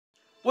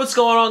What's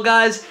going on,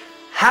 guys?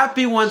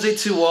 Happy Wednesday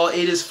to all.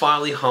 It is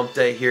finally hump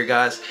day here,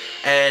 guys.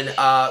 And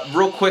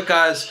real quick,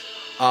 guys,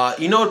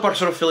 you know what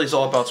Barcelona Philly is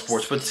all about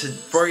sports, but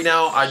for right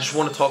now, I just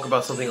want to talk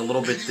about something a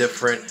little bit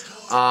different.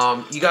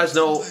 You guys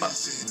know,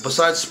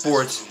 besides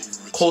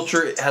sports,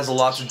 culture has a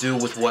lot to do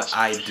with what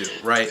I do,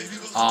 right?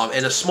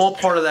 And a small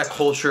part of that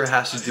culture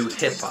has to do with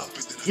hip-hop.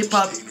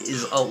 Hip-hop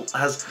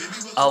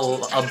has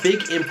a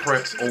big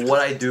imprint on what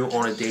I do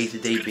on a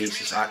day-to-day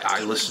basis.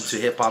 I listen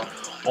to hip-hop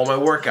on my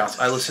workouts.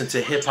 I listen to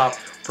hip-hop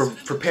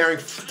preparing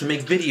to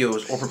make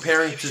videos or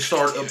preparing to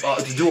start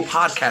to do a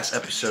podcast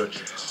episode.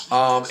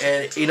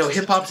 And you know,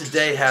 hip-hop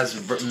today has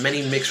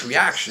many mixed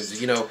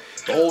reactions. You know,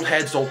 the old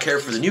heads don't care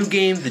for the new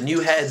game, the new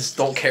heads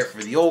don't care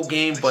for the old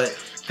game, but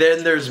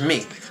then there's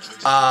me.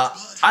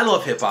 I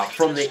love hip-hop.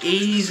 From the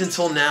 80s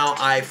until now,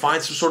 I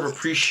find some sort of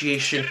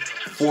appreciation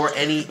from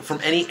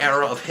any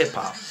era of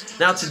hip-hop.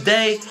 Now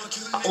today,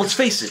 let's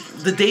face it,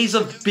 the days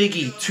of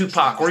Biggie,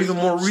 Tupac, or even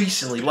more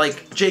recently,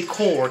 like J.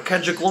 Cole or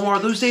Kendrick Lamar,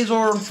 those days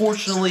are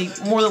unfortunately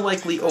more than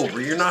likely over.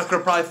 You're not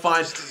going to probably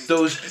find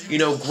those, you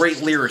know, great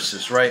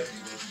lyricists, right?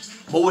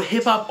 But what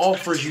hip-hop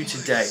offers you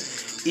today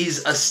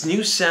is a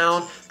new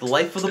sound, the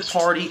life of the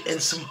party,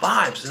 and some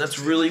vibes. And that's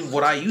really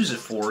what I use it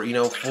for, you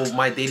know, for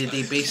my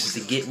day-to-day basis, to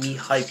get me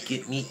hyped,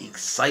 get me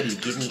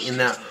excited, get me in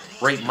that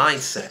right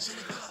mindset.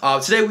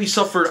 Today we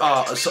suffered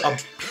a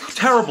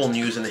terrible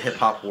news in the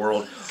hip-hop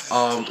world.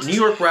 New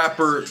York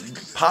rapper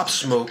Pop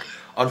Smoke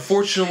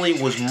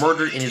unfortunately was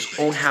murdered in his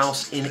own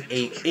house in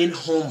a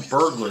in-home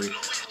burglary.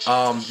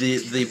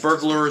 The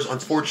burglars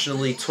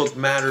unfortunately took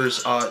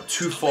matters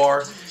too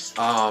far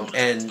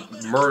and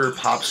murdered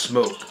Pop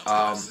Smoke.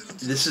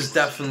 This is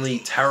definitely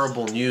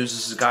terrible news.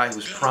 This is a guy who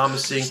was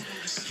promising.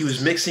 He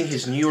was mixing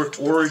his New York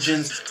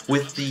origins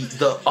with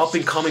the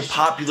up-and-coming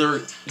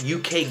popular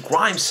UK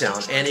grime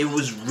sound, and it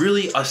was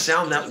really a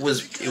sound that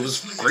was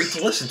great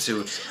to listen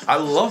to. I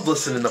love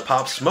listening to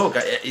Pop Smoke.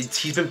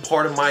 He's been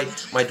part of my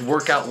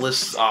workout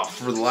list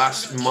for the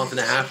last month and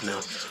a half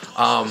now.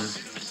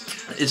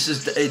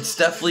 It's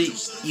definitely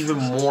even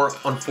more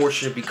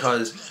unfortunate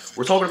because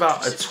we're talking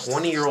about a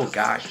 20-year-old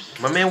guy.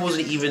 My man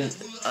wasn't even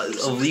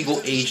a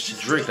legal age to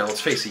drink. Now,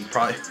 let's face it, he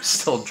probably was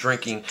still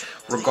drinking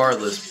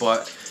regardless,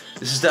 but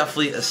this is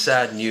definitely a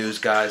sad news,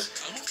 guys.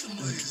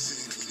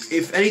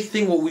 If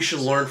anything, what we should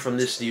learn from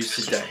this news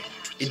today,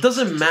 it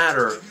doesn't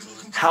matter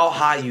how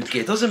high you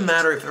get. It doesn't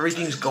matter if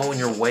everything's going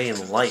your way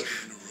in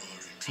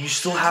life. You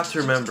still have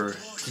to remember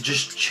to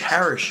just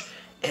cherish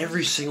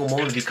every single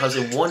moment, because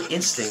in one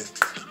instant,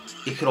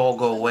 it could all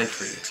go away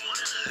for you.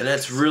 And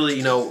that's really,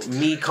 you know,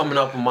 me coming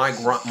up on my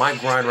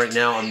grind right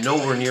now. I'm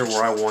nowhere near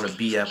where I want to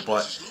be at,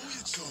 but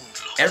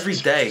every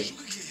day,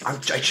 I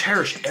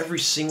cherish every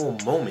single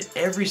moment,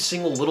 every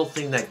single little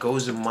thing that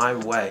goes in my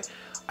way.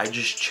 I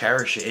just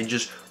cherish it and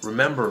just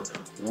remember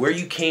where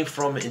you came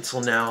from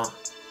until now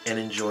and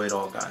enjoy it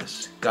all,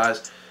 guys.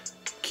 Guys,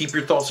 keep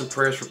your thoughts and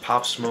prayers for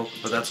Pop Smoke,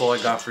 but that's all I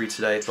got for you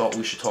today. I thought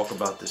we should talk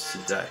about this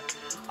today.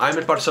 I'm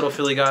at Barcelona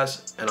Philly,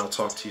 guys, and I'll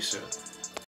talk to you soon.